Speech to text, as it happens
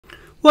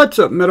What's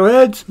up,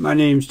 metalheads? My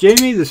name's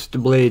Jamie. This is the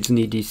Blades and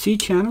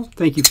EDC channel.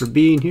 Thank you for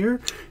being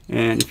here.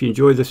 And if you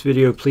enjoyed this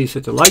video, please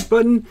hit the like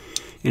button.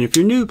 And if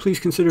you're new, please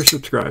consider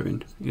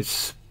subscribing.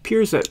 It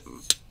appears that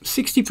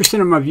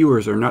 60% of my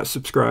viewers are not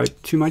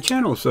subscribed to my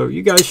channel, so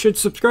you guys should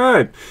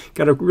subscribe.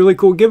 Got a really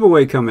cool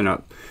giveaway coming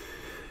up.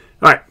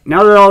 Alright,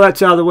 now that all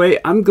that's out of the way,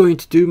 I'm going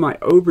to do my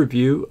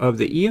overview of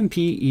the EMP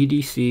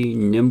EDC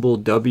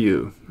Nymble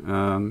W.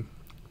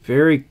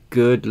 Very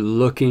good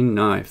looking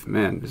knife.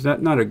 Man, is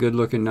that not a good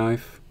looking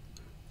knife?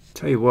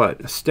 Tell you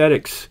what,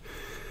 aesthetics,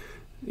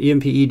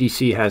 EMP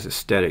EDC has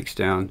aesthetics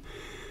down.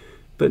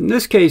 But in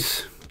this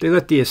case, they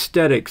let the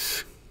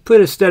aesthetics,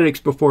 put aesthetics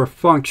before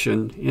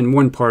function in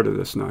one part of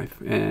this knife.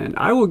 And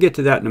I will get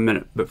to that in a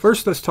minute. But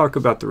first, let's talk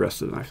about the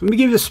rest of the knife. Let me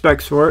give you the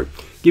specs for it,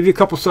 give you a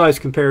couple size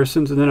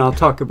comparisons, and then I'll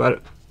talk about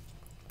it.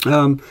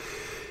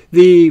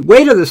 The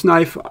weight of this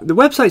knife, the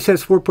website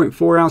says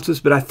 4.4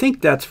 ounces, but I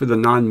think that's for the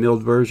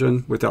non-milled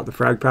version without the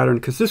frag pattern,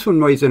 because this one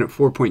weighs in at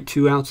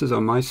 4.2 ounces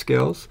on my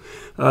scales.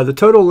 The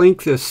total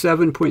length is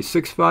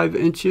 7.65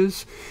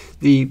 inches.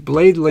 The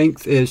blade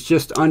length is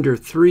just under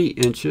 3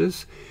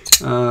 inches.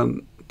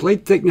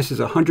 Blade thickness is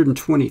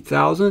 120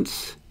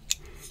 thousandths.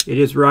 It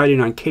is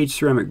riding on caged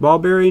ceramic ball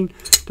bearing.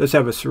 It does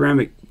have a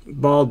ceramic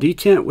ball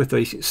detent with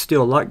a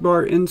steel lock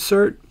bar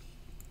insert.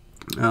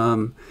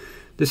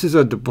 This is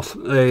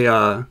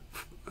a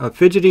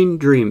fidgeting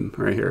dream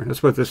right here.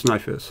 That's what this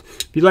knife is.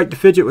 If you like to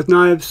fidget with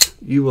knives,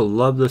 you will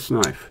love this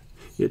knife.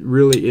 It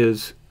really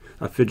is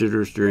a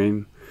fidgeter's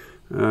dream.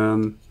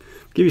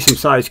 Give you some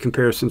size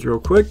comparisons real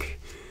quick.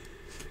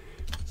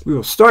 We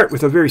will start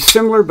with a very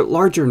similar but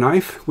larger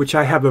knife, which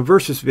I have a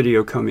versus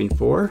video coming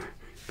for.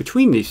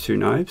 Between these two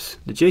knives,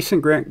 the Jason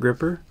Grant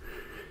gripper,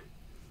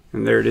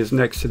 and there it is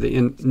next to the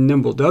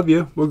Nymble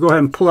W. We'll go ahead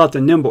and pull out the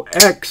Nymble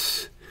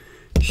X.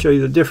 Show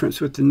you the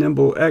difference with the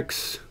Nymble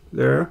X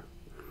there.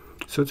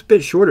 So it's a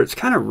bit shorter. It's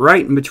kind of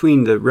right in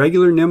between the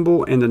regular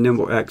Nymble and the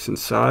Nymble X in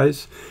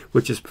size,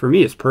 which is, for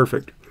me, is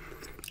perfect.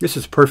 This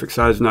is a perfect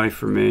size knife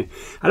for me.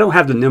 I don't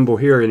have the Nymble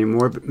here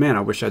anymore, but man,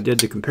 I wish I did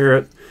to compare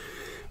it.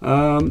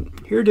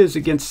 Here it is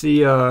against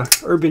the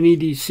Urban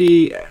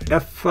EDC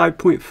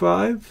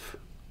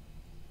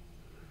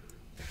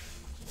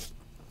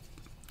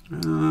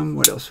F5.5.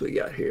 What else we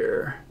got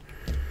here?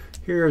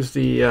 Here's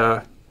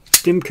the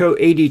Stimco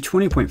AD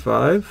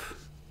 20.5.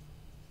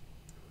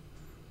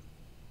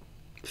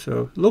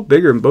 So a little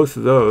bigger in both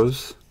of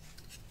those.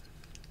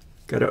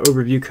 Got an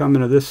overview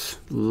coming of this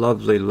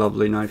lovely,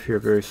 lovely knife here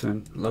very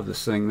soon. Love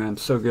this thing, man.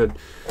 So good.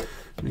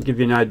 I'll give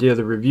you an idea of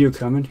the review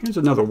coming. Here's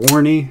another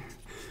Warney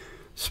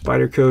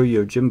Spyderco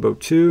Yojimbo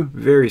 2.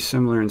 Very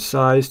similar in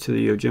size to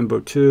the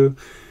Yojimbo 2.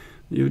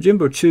 The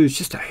Yojimbo 2 is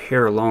just a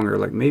hair longer,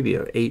 like maybe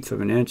 1/8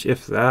 of an inch,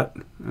 if that.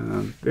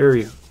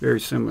 Very,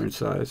 very similar in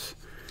size.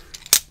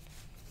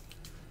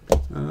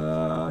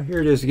 Here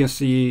it is against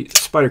the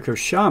Spyderco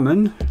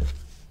Shaman.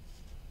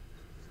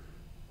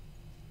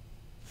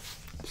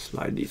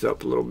 Slide these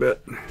up a little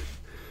bit.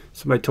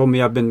 Somebody told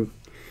me I've been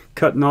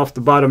cutting off the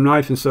bottom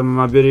knife in some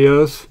of my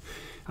videos.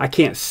 I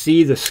can't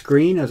see the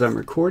screen as I'm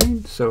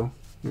recording, so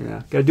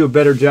yeah, gotta do a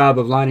better job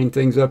of lining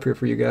things up here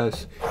for you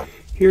guys.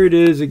 Here it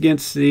is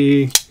against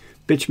the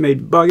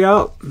Bitchmade Bug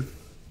Out.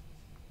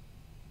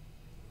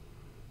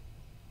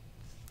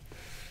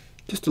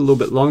 Just a little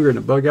bit longer than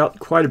a Bug Out,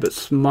 quite a bit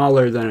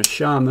smaller than a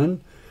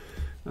Shaman.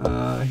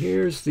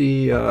 Here's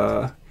the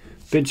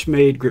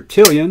Benchmade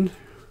Griptilian.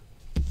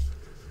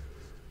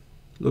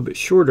 A little bit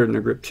shorter than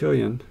the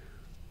Griptilian.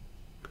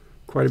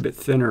 Quite a bit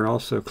thinner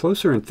also.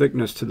 Closer in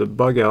thickness to the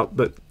Bug Out,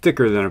 but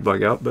thicker than a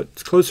Bug Out, but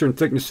it's closer in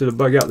thickness to the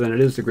Bug Out than it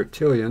is the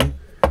Griptilian.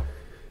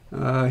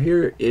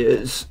 Here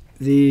is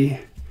the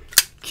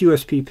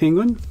QSP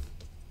Penguin.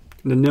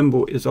 The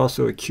Nymble is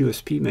also a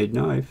QSP made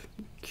knife.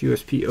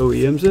 QSP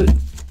OEMs it.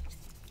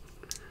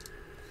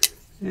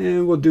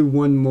 And we'll do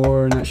one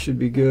more, and that should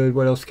be good.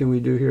 What else can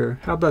we do here?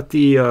 How about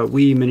the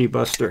Wii Mini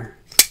Buster?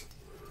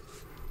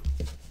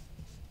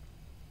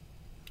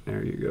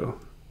 There you go.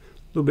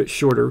 A little bit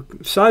shorter.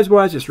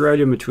 Size-wise, it's right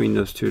in between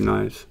those two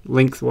knives.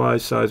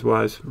 Length-wise,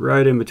 size-wise,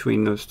 right in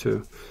between those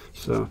two.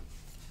 So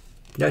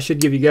that should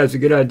give you guys a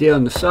good idea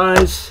on the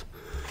size.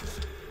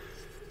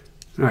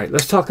 All right,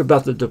 let's talk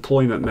about the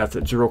deployment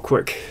methods real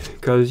quick,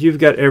 because you've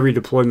got every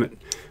deployment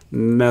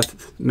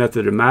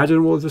method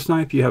imaginable with this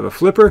knife. You have a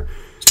flipper.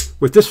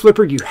 With this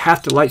flipper, you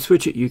have to light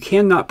switch it. You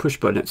cannot push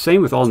button it.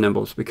 Same with all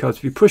Nymbles, because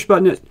if you push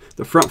button it,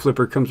 the front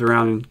flipper comes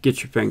around and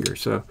gets your finger.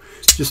 So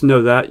just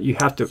know that. You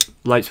have to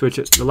light switch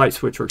it. The light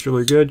switch works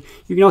really good.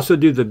 You can also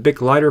do the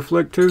Bic lighter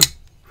flick too,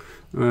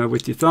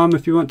 with your thumb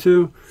if you want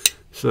to.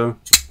 So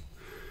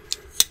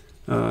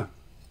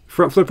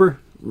front flipper,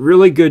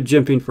 really good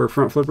jimping for a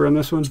front flipper on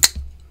this one.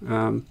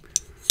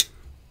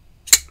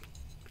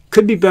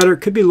 Could be better,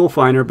 could be a little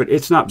finer, but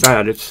it's not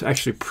bad. It's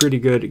actually pretty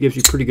good. It gives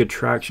you pretty good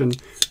traction.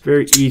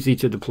 Very easy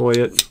to deploy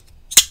it.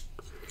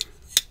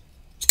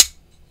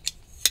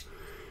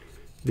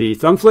 The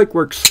thumb flick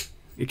works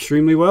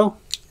extremely well.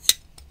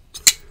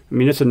 I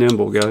mean, it's a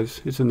Nymble,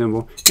 guys. It's a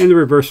Nymble. And the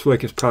reverse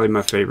flick is probably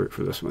my favorite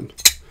for this one.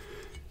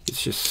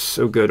 It's just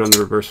so good on the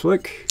reverse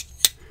flick.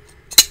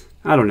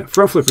 I don't know.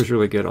 Front flipper is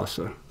really good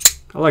also.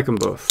 I like them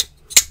both.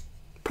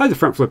 Probably the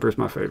front flipper is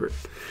my favorite.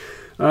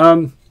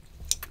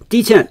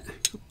 Detent.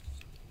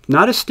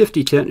 Not a stiff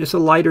detent. It's a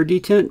lighter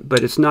detent,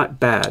 but it's not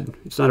bad.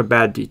 It's not a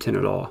bad detent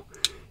at all.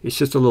 It's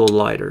just a little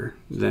lighter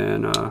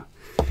than...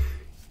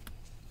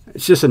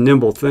 it's just a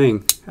Nymble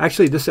thing.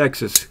 Actually, this X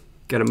has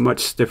got a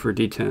much stiffer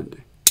detent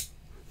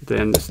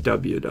than this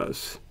W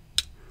does.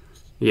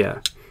 Yeah.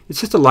 It's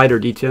just a lighter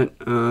detent.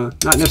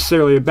 Not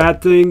necessarily a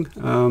bad thing.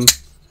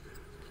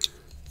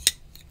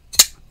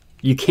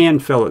 You can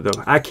fell it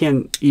though. I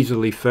can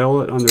easily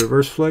fell it on the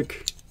reverse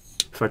flick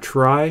if I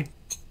try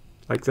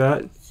like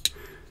that.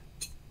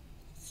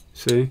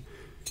 See?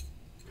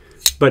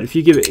 But if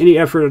you give it any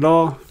effort at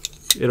all,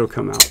 it'll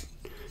come out.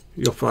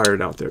 You'll fire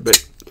it out there.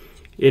 But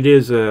it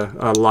is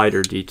a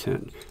lighter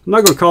detent. I'm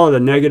not going to call it a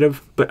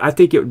negative, but I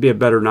think it would be a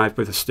better knife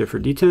with a stiffer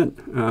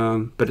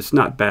detent. But it's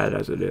not bad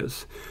as it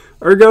is.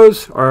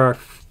 Ergos are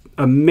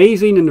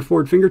amazing in the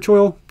forward finger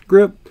choil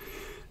grip.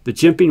 The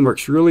jimping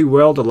works really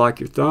well to lock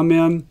your thumb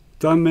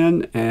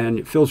in, and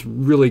it feels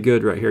really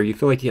good right here. You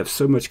feel like you have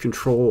so much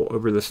control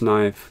over this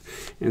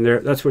knife, and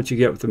that's what you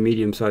get with the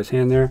medium-sized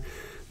hand there.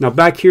 Now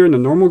back here in the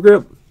normal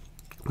grip,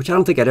 which I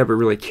don't think I'd ever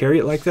really carry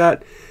it like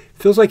that,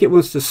 feels like it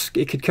wants to.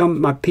 It could come.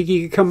 My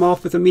pinky could come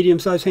off with a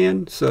medium-sized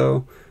hand,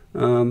 so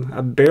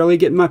I'm barely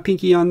getting my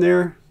pinky on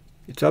there.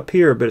 It's up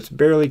here, but it's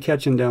barely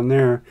catching down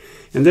there.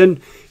 And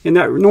then in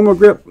that normal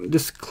grip,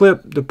 this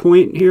clip, the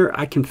point here,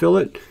 I can feel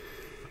it.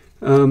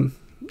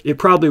 It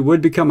probably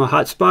would become a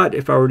hot spot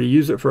if I were to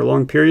use it for a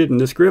long period in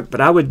this grip,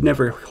 but I would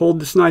never hold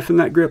this knife in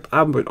that grip.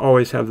 I would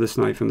always have this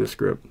knife in this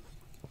grip.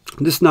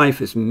 This knife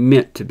is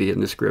meant to be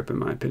in this grip, in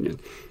my opinion.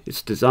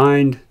 It's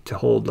designed to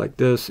hold like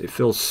this. It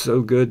feels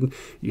so good.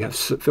 You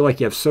feel like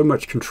you have so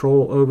much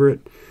control over it.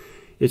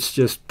 It's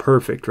just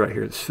perfect right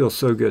here. This feels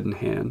so good in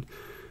hand.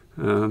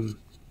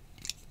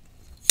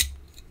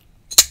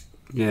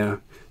 Yeah.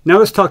 Now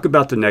let's talk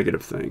about the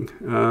negative thing.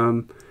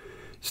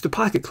 It's the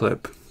pocket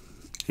clip.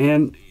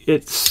 And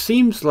it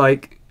seems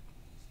like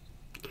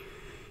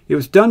it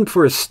was done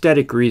for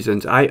aesthetic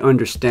reasons. I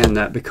understand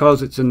that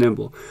because it's a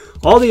Nymble.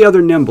 All the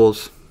other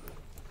Nymbles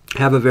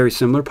have a very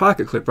similar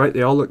pocket clip, right?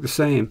 They all look the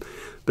same.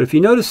 But if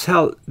you notice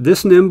how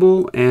this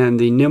Nymble and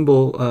the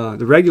Nymble,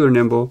 the regular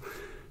Nymble,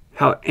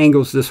 how it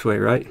angles this way,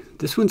 right?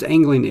 This one's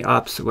angling the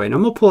opposite way. And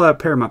I'm going to pull out a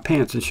pair of my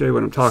pants and show you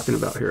what I'm talking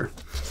about here.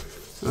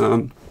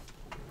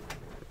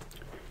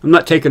 I'm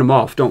not taking them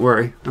off, don't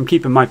worry. I'm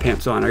keeping my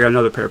pants on. I got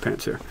another pair of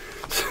pants here.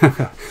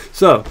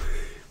 So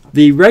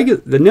the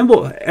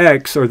Nymble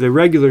X, or the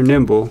regular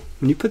Nymble,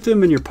 when you put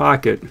them in your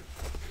pocket,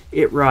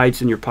 it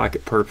rides in your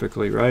pocket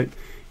perfectly, right?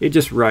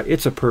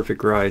 It's a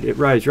perfect ride. It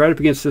rides right up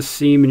against this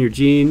seam in your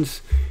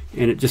jeans,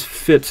 and it just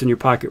fits in your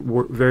pocket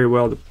very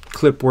well. The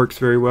clip works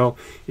very well.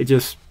 It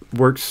just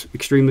works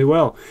extremely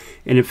well.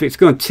 And if it's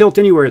going to tilt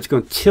anywhere, it's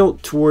going to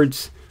tilt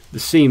towards the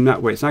seam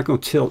that way. It's not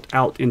going to tilt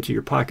out into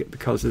your pocket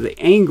because of the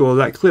angle of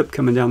that clip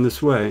coming down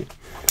this way.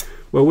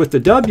 Well, with the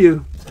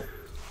W,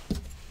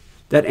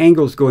 that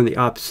angle is going the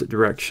opposite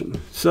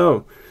direction.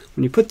 So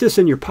when you put this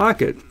in your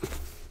pocket,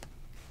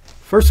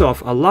 first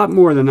off, a lot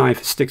more of the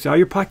knife sticks out of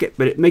your pocket,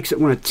 but it makes it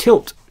want to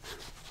tilt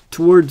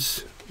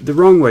towards the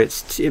wrong way.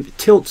 It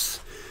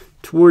tilts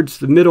towards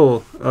the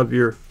middle of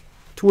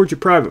towards your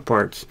private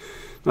parts.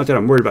 Not that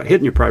I'm worried about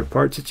hitting your private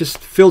parts. It just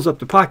fills up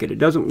the pocket. It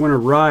doesn't want to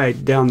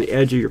ride down the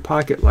edge of your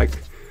pocket like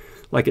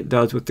it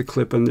does with the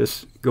clip on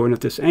this going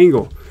at this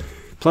angle.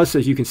 Plus,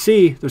 as you can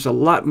see, there's a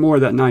lot more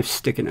of that knife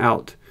sticking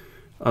out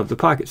of the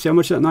pocket. See how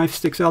much that knife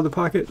sticks out of the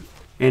pocket?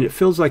 And it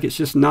feels like it's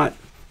just not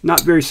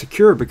very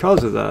secure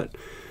because of that.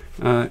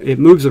 It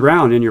moves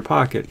around in your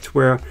pocket,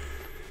 where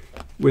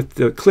with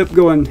the clip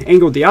going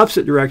angled the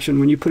opposite direction,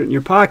 when you put it in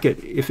your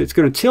pocket, if it's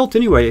going to tilt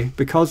anyway,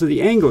 because of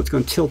the angle, it's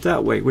going to tilt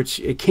that way, which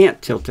it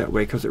can't tilt that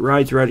way because it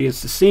rides right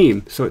against the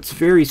seam. So it's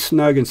very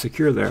snug and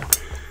secure there.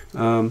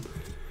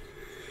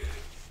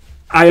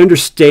 I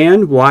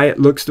understand why it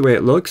looks the way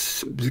it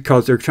looks,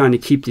 because they're trying to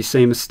keep the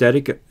same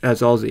aesthetic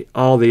as all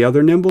the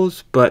other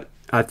Nymbles, but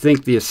I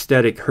think the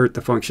aesthetic hurt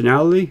the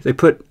functionality. They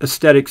put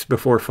aesthetics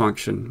before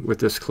function with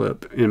this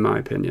clip, in my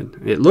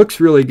opinion. It looks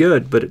really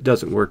good, but it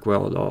doesn't work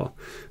well at all.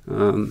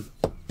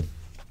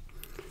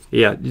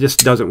 Yeah, it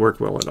just doesn't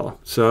work well at all.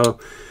 So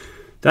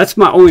that's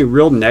my only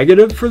real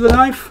negative for the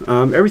knife.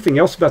 Everything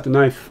else about the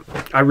knife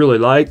I really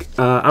like.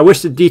 I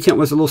wish the detent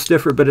was a little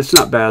stiffer, but it's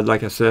not bad,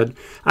 like I said.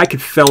 I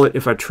could fell it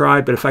if I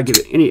tried, but if I give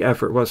it any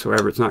effort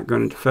whatsoever, it's not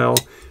going to fell.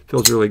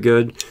 Feels really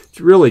good.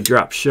 It's really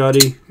drop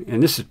shutty,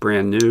 and this is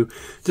brand new.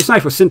 This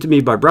knife was sent to me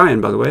by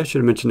Brian, by the way. I should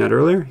have mentioned that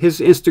earlier. His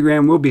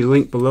Instagram will be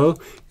linked below.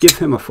 Give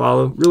him a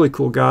follow. Really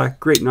cool guy.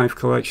 Great knife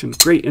collection.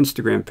 Great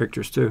Instagram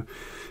pictures, too.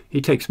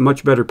 He takes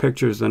much better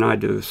pictures than I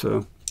do,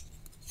 so...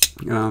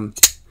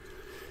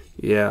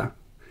 yeah,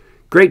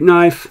 great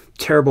knife,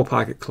 terrible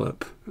pocket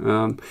clip.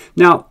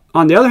 Now,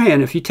 on the other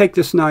hand, if you take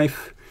this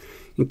knife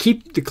and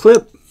keep the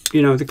clip,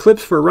 the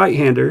clip's for a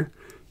right-hander,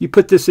 you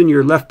put this in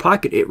your left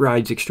pocket, it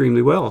rides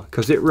extremely well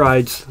because it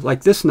rides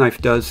like this knife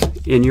does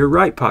in your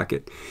right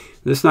pocket.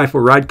 This knife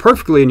will ride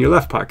perfectly in your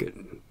left pocket,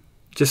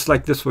 just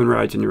like this one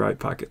rides in your right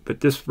pocket. But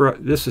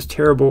this is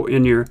terrible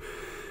in your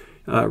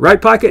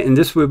right pocket, and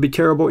this will be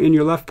terrible in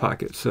your left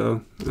pocket.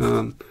 So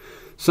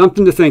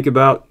something to think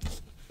about.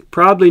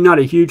 Probably not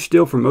a huge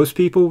deal for most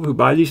people who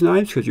buy these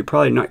knives, because you're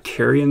probably not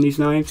carrying these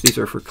knives. These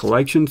are for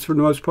collections for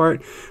the most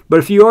part. But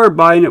if you are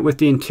buying it with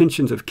the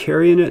intentions of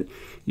carrying it,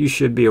 you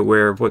should be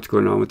aware of what's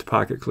going on with the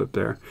pocket clip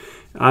there.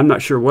 I'm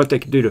not sure what they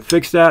could do to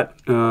fix that.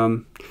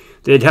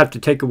 They'd have to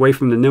take away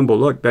from the Nymble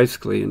look,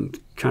 basically, and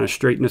kind of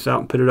straighten this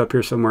out and put it up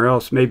here somewhere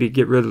else. Maybe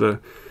get rid of the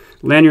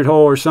lanyard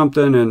hole or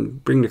something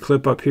and bring the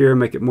clip up here,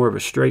 make it more of a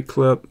straight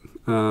clip.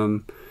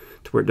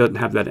 To where it doesn't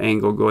have that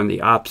angle going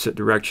the opposite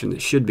direction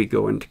it should be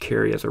going to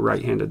carry as a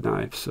right-handed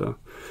knife. So, all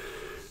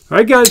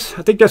right, guys,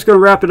 I think that's going to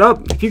wrap it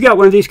up. If you got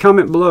one of these,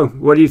 comment below.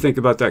 What do you think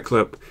about that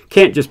clip?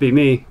 Can't just be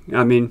me.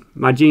 I mean,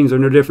 my jeans are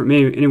no different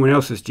than anyone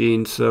else's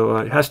jeans, so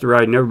it has to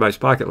ride in everybody's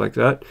pocket like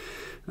that.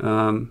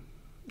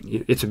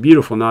 It's a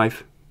beautiful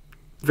knife,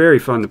 very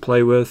fun to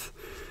play with.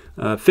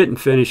 Fit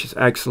and finish is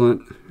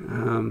excellent.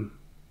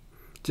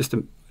 Just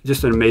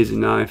an amazing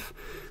knife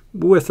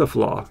with a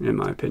flaw, in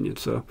my opinion.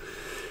 So.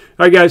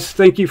 Alright guys,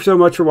 thank you so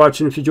much for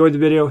watching. If you enjoyed the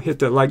video, hit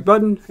that like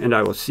button, and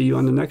I will see you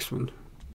on the next one.